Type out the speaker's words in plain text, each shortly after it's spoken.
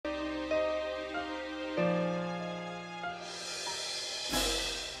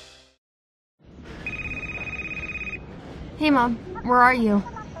Hey, Mom. Where are you?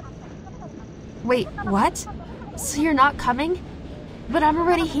 Wait, what? So you're not coming? But I'm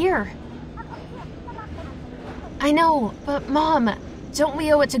already here. I know, but Mom, don't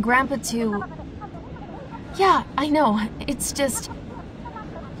we owe it to Grandpa to... Yeah, I know. It's just...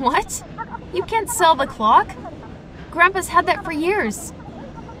 What? You can't sell the clock? Grandpa's had that for years.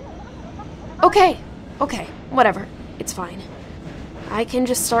 Okay, whatever. It's fine. I can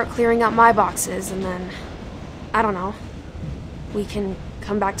just start clearing out my boxes and then... I don't know. We can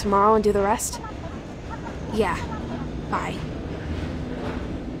come back tomorrow and do the rest? Yeah. Bye.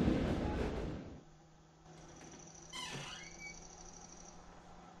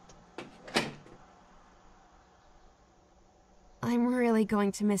 I'm really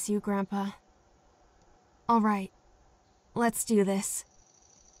going to miss you, Grandpa. All right. Let's do this.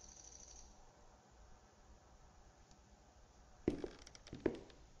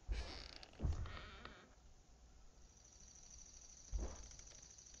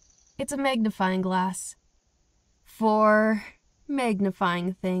 It's a magnifying glass. For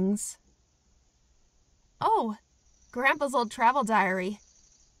magnifying things. Oh, Grandpa's old travel diary.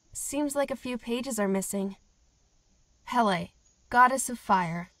 Seems like a few pages are missing. Hele, goddess of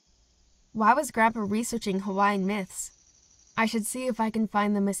fire. Why was Grandpa researching Hawaiian myths? I should see if I can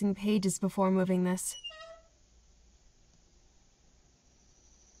find the missing pages before moving this.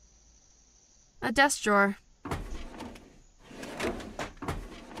 A desk drawer.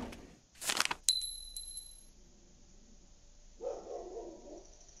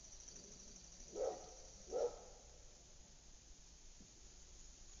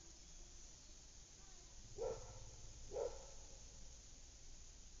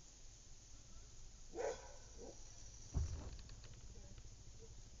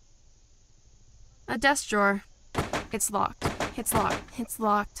 A desk drawer. It's locked. It's locked. It's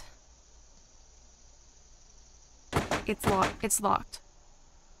locked. It's locked. It's locked.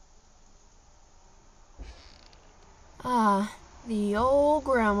 Ah, the old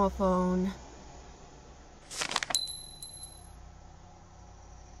gramophone.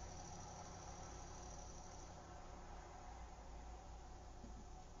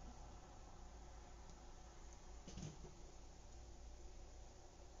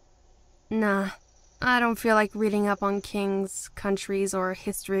 Nah, I don't feel like reading up on kings, countries, or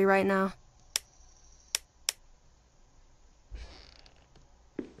history right now.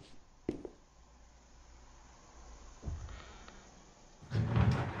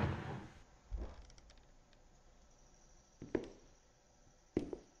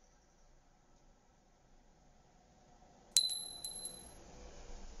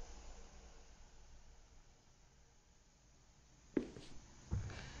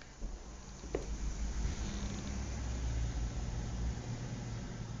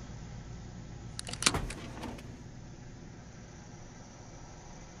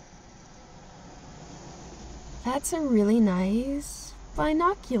 That's a really nice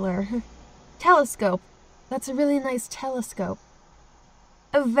binocular. Telescope. That's a really nice telescope.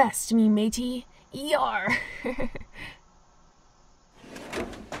 Avest me, matey. Yar!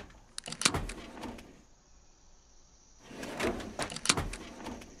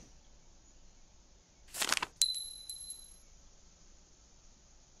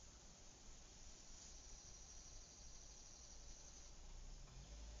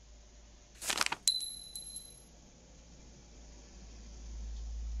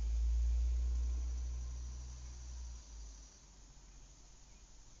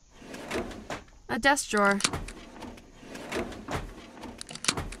 A desk drawer.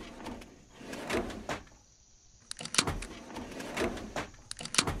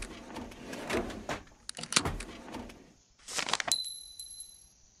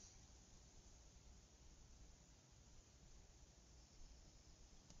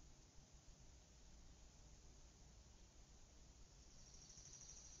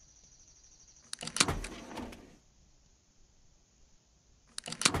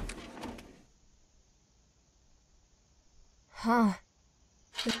 Huh.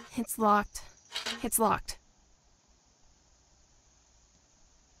 It's locked. It's locked.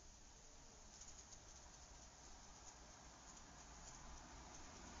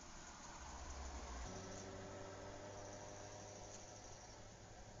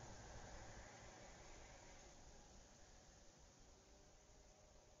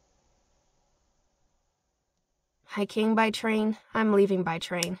 I came by train. I'm leaving by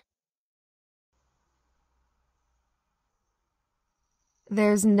train.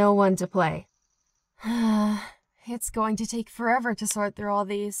 There's no one to play. It's going to take forever to sort through all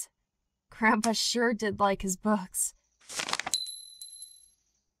these. Grandpa sure did like his books.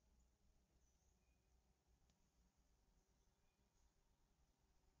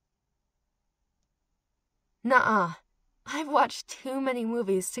 Nuh-uh. I've watched too many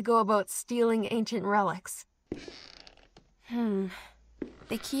movies to go about stealing ancient relics. The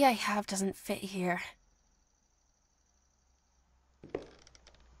key I have doesn't fit here.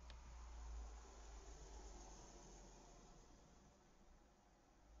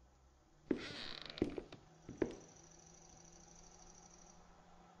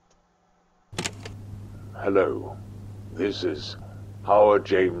 Hello, this is Howard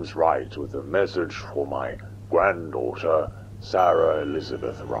James Wright with a message for my granddaughter, Sarah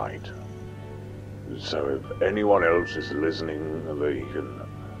Elizabeth Wright. So if anyone else is listening, they can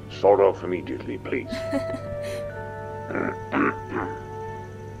start off immediately, please.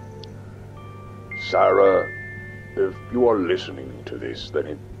 Sarah, if you are listening to this, then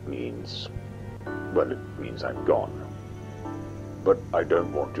it means I'm gone. But I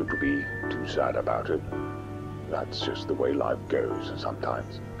don't want you to be too sad about it. That's just the way life goes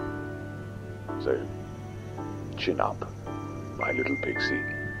sometimes. So, chin up, my little pixie.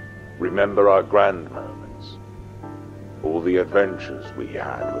 Remember our grand moments. All the adventures we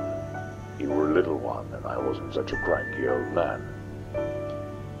had when you were a little one and I wasn't such a cranky old man.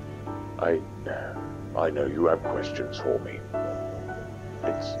 I know you have questions for me.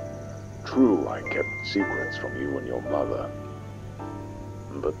 It's true I kept secrets from you and your mother.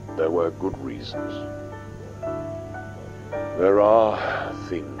 But there were good reasons. There are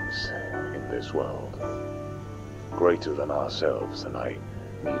things in this world greater than ourselves, and I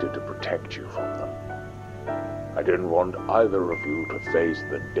needed to protect you from them. I didn't want either of you to face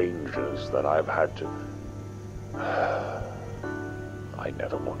the dangers that I've had to... I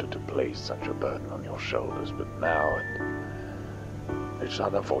never wanted to place such a burden on your shoulders, but now it's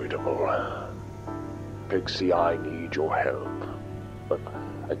unavoidable. Pixie, I need your help. But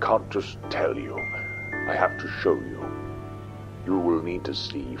I can't just tell you. I have to show you. You will need to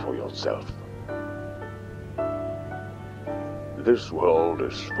see for yourself. This world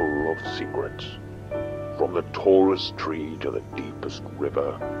is full of secrets. From the tallest tree to the deepest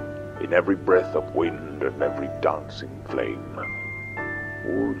river, in every breath of wind and every dancing flame.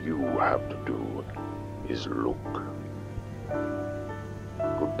 All you have to do is look.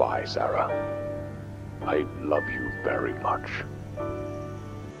 Goodbye, Sarah. I love you very much.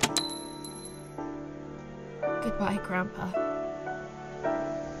 Goodbye, Grandpa.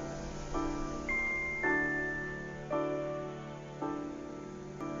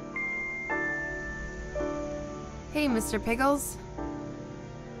 Hey, Mr. Pickles.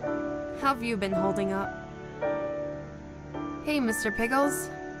 How have you been holding up? Hey, Mr. Pickles.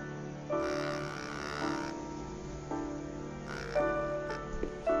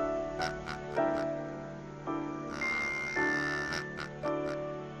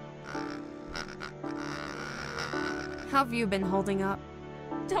 How have you been holding up?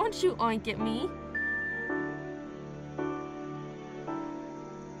 Don't you oink at me.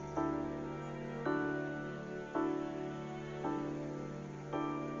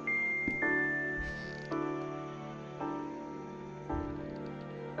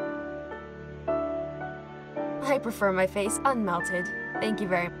 I prefer my face unmelted. Thank you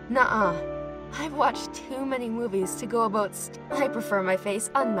very much. Nuh-uh. I've watched too many movies to go about I prefer my face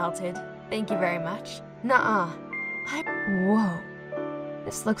unmelted. Thank you very much. Nuh-uh. Whoa.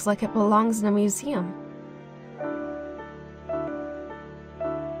 This looks like it belongs in a museum.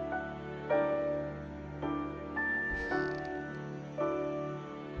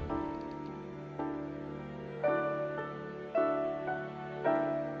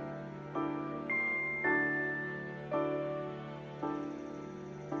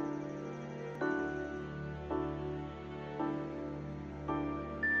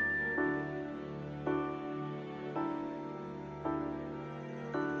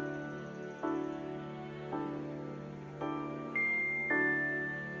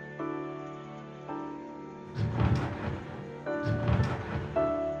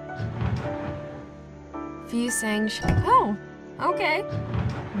 Few saying oh, okay.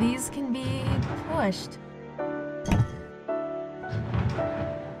 These can be pushed.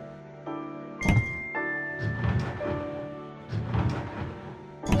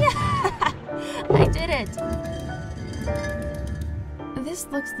 Yeah! I did it! This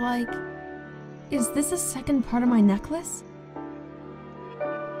looks like... Is this a second part of my necklace?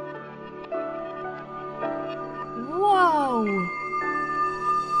 Whoa!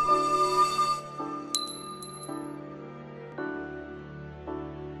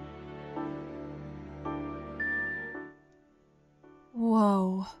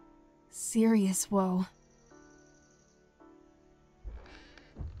 Whoa. Serious whoa.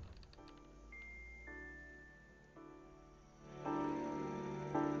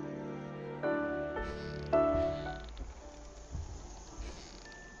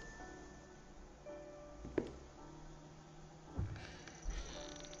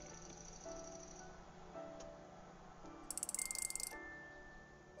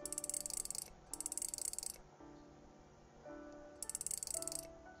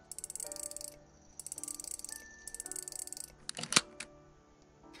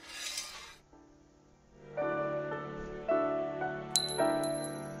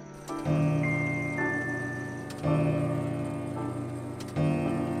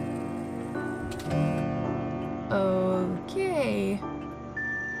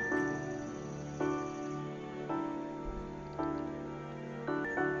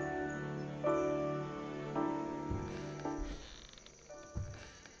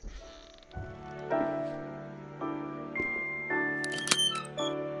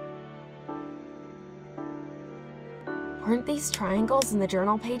 Aren't these triangles in the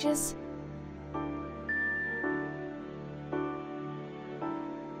journal pages?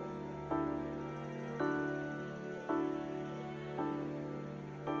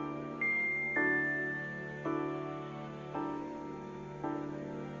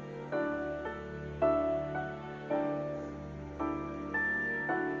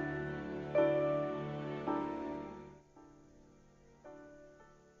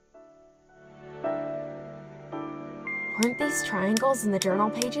 Aren't these triangles in the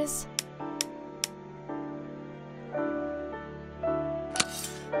journal pages?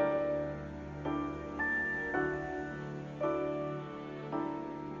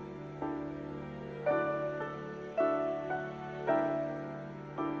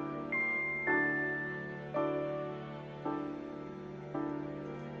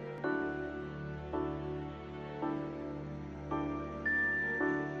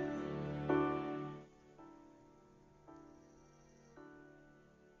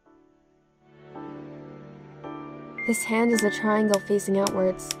 This hand is a triangle facing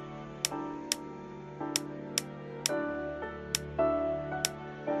outwards.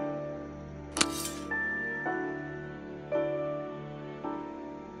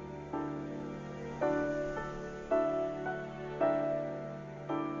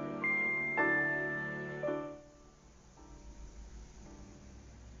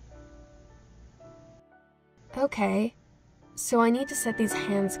 Okay, so I need to set these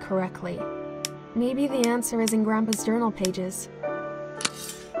hands correctly. Maybe the answer is in Grandpa's journal pages.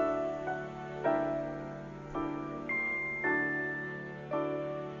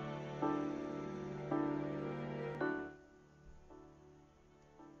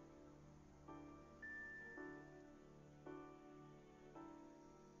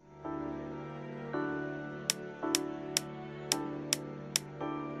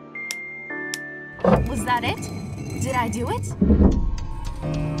 Was that it? Did I do it?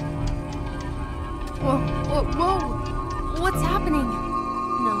 Whoa, whoa, whoa! What's happening?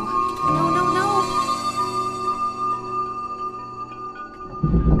 No, no, no, no!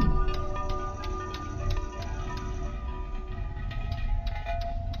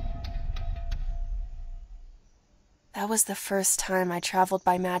 That was the first time I traveled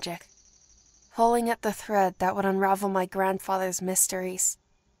by magic, pulling at the thread that would unravel my grandfather's mysteries.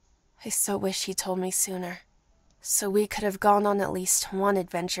 I so wish he told me sooner, so we could have gone on at least one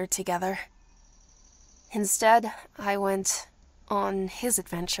adventure together. Instead, I went on his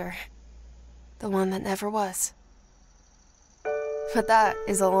adventure, the one that never was. But that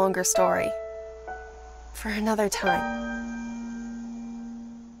is a longer story, for another time.